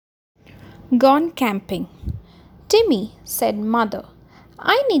Gone camping. Timmy, said Mother,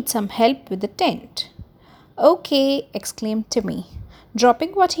 I need some help with the tent. Okay, exclaimed Timmy,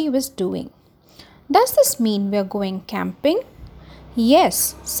 dropping what he was doing. Does this mean we are going camping?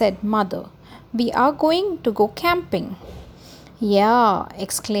 Yes, said Mother, we are going to go camping. Yeah,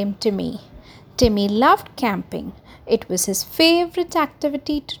 exclaimed Timmy. Timmy loved camping. It was his favorite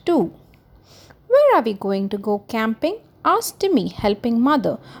activity to do. Where are we going to go camping? Asked Timmy, helping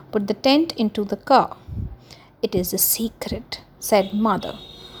Mother put the tent into the car. It is a secret, said Mother.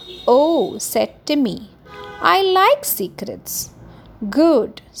 Oh, said Timmy, I like secrets.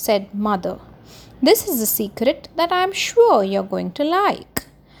 Good, said Mother. This is a secret that I am sure you're going to like.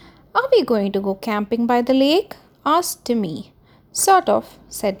 Are we going to go camping by the lake? Asked Timmy. Sort of,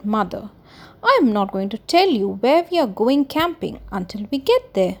 said Mother. I am not going to tell you where we are going camping until we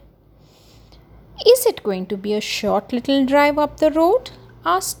get there. Is it going to be a short little drive up the road?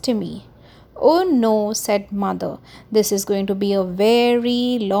 Asked Timmy. Oh no, said Mother. This is going to be a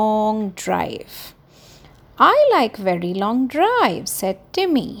very long drive. I like very long drives, said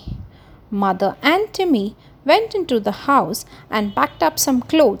Timmy. Mother and Timmy went into the house and packed up some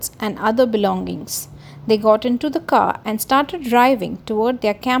clothes and other belongings. They got into the car and started driving toward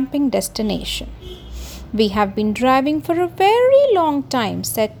their camping destination. We have been driving for a very long time,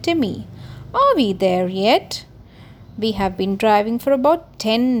 said Timmy. Are we there yet? We have been driving for about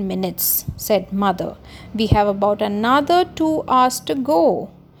 10 minutes, said Mother. We have about another 2 hours to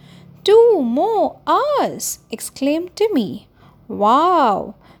go. 2 more hours, exclaimed Timmy.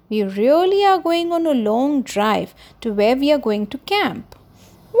 Wow, we really are going on a long drive to where we are going to camp.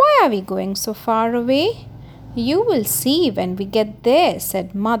 Why are we going so far away? You will see when we get there,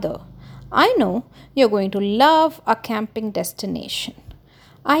 said Mother. I know you're going to love our camping destination.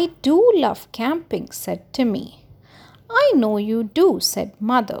 I do love camping, said Timmy. I know you do, said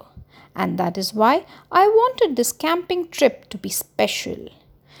Mother, and that is why I wanted this camping trip to be special.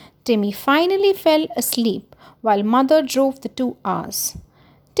 Timmy finally fell asleep while Mother drove the 2 hours.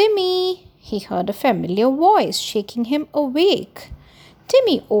 Timmy, he heard a familiar voice shaking him awake.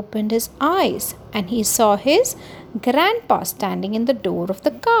 Timmy opened his eyes and he saw his grandpa standing in the door of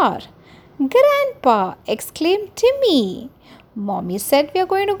the car. Grandpa, exclaimed Timmy. Mommy said we are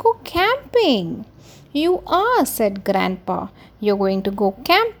going to go camping. You are, said Grandpa. You're going to go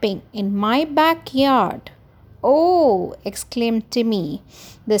camping in my backyard. Oh, exclaimed Timmy.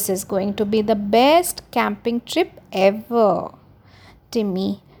 This is going to be the best camping trip ever.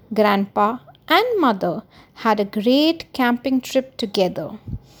 Timmy, Grandpa, and Mother had a great camping trip together.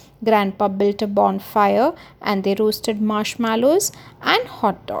 Grandpa built a bonfire and they roasted marshmallows and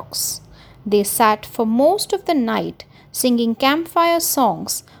hot dogs. They sat for most of the night singing campfire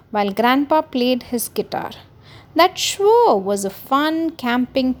songs while Grandpa played his guitar. That sure was a fun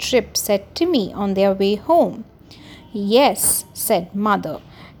camping trip, said Timmy on their way home. Yes, said Mother,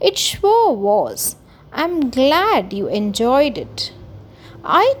 it sure was. I'm glad you enjoyed it.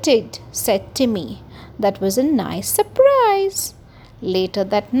 I did, said Timmy. That was a nice surprise. Later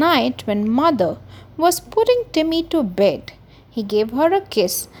that night, when Mother was putting Timmy to bed, he gave her a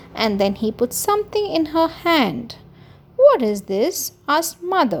kiss and then he put something in her hand. What is this? Asked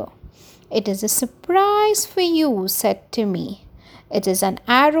Mother. It is a surprise for you, said Timmy. It is an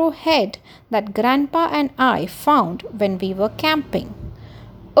arrowhead that Grandpa and I found when we were camping.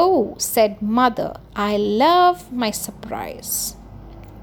 Oh, said Mother, I love my surprise.